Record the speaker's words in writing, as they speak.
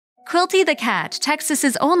Quilty the cat,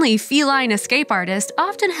 Texas's only feline escape artist,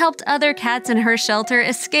 often helped other cats in her shelter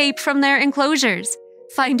escape from their enclosures.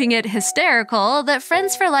 Finding it hysterical, the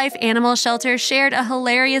Friends for Life Animal Shelter shared a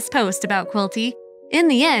hilarious post about Quilty. In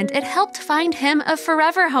the end, it helped find him a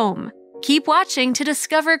forever home. Keep watching to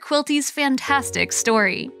discover Quilty's fantastic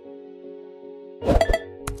story.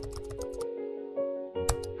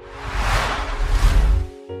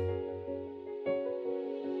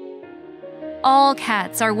 All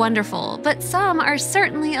cats are wonderful, but some are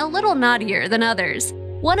certainly a little naughtier than others.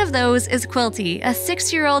 One of those is Quilty, a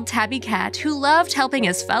 6-year-old tabby cat who loved helping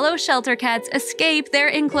his fellow shelter cats escape their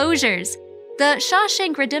enclosures. The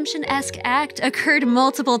Shawshank Redemption-esque act occurred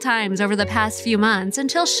multiple times over the past few months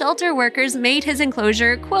until shelter workers made his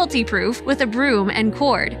enclosure Quilty-proof with a broom and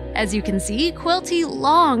cord. As you can see, Quilty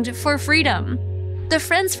longed for freedom. The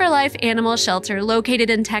Friends for Life Animal Shelter located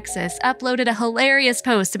in Texas uploaded a hilarious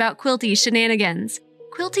post about Quilty's shenanigans.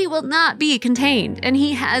 Quilty will not be contained, and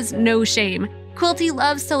he has no shame. Quilty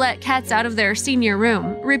loves to let cats out of their senior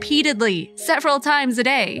room, repeatedly, several times a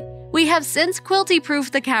day. We have since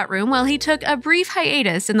Quilty-proofed the cat room while he took a brief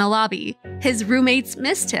hiatus in the lobby. His roommates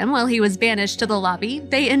missed him while he was banished to the lobby.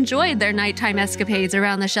 They enjoyed their nighttime escapades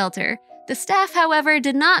around the shelter. The staff, however,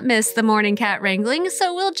 did not miss the morning cat wrangling,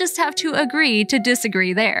 so we'll just have to agree to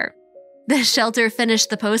disagree there. The shelter finished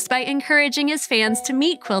the post by encouraging his fans to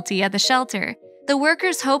meet Quilty at the shelter. The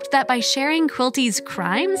workers hoped that by sharing Quilty's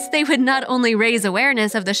crimes, they would not only raise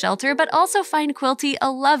awareness of the shelter but also find Quilty a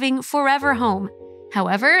loving, forever home.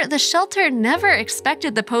 However, the shelter never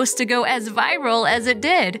expected the post to go as viral as it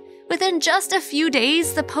did. Within just a few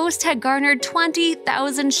days, the post had garnered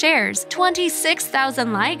 20,000 shares,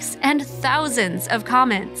 26,000 likes, and thousands of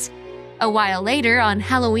comments. A while later, on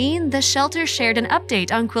Halloween, the shelter shared an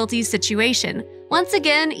update on Quilty's situation. Once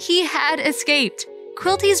again, he had escaped.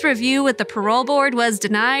 Quilty's review with the parole board was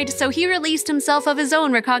denied, so he released himself of his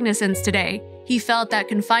own recognizance today. He felt that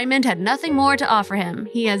confinement had nothing more to offer him.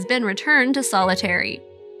 He has been returned to solitary.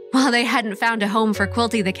 While they hadn't found a home for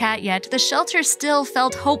Quilty the cat yet, the shelter still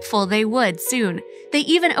felt hopeful they would soon. They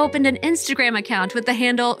even opened an Instagram account with the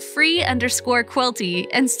handle free_Quilty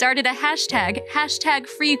and started a hashtag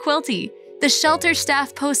 #FreeQuilty. The shelter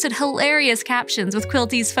staff posted hilarious captions with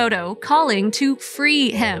Quilty's photo, calling to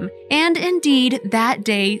free him. And indeed, that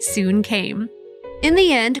day soon came. In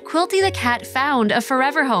the end, Quilty the cat found a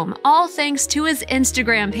forever home, all thanks to his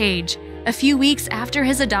Instagram page. A few weeks after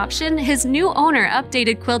his adoption, his new owner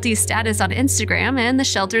updated Quilty's status on Instagram and the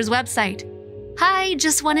shelter's website. "Hi,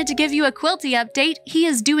 just wanted to give you a Quilty update. He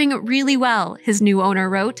is doing really well," his new owner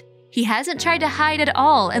wrote. "He hasn't tried to hide at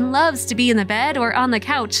all and loves to be in the bed or on the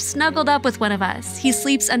couch snuggled up with one of us. He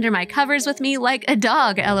sleeps under my covers with me like a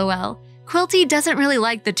dog, lol. Quilty doesn't really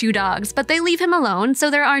like the 2 dogs, but they leave him alone, so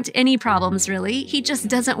there aren't any problems really. He just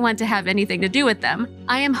doesn't want to have anything to do with them.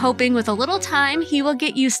 I am hoping with a little time he will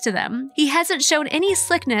get used to them. He hasn't shown any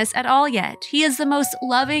slickness at all yet. He is the most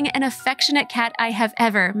loving and affectionate cat I have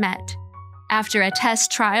ever met." After a test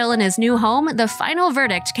trial in his new home, the final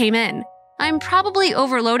verdict came in. "I'm probably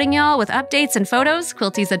overloading y'all with updates and photos,"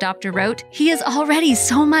 Quilty's adopter wrote. "He is already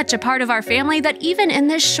so much a part of our family that even in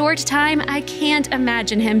this short time, I can't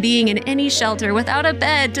imagine him being in any shelter without a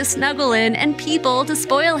bed to snuggle in and people to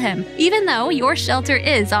spoil him, even though your shelter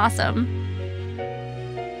is awesome."